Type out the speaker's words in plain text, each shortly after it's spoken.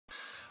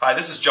Hi,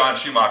 this is John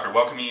Schumacher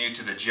welcoming you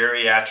to the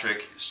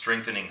Geriatric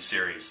Strengthening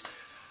Series.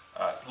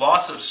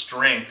 Loss of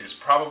strength is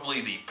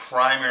probably the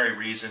primary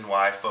reason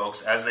why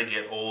folks, as they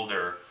get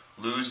older,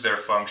 lose their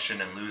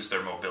function and lose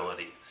their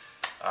mobility.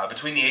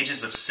 Between the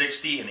ages of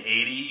 60 and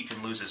 80, you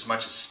can lose as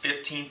much as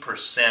 15%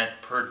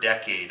 per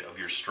decade of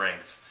your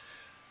strength.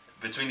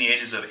 Between the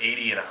ages of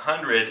 80 and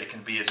 100, it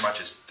can be as much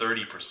as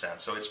 30%.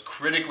 So it's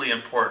critically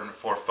important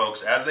for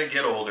folks, as they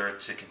get older,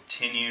 to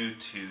continue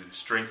to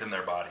strengthen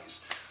their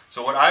bodies.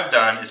 So what I've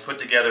done is put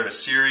together a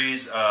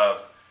series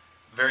of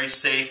very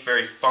safe,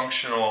 very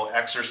functional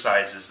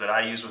exercises that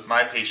I use with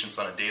my patients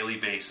on a daily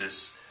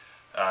basis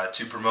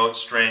to promote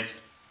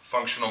strength,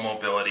 functional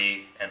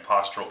mobility, and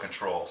postural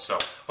control. So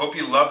hope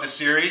you love the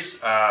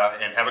series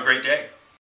and have a great day.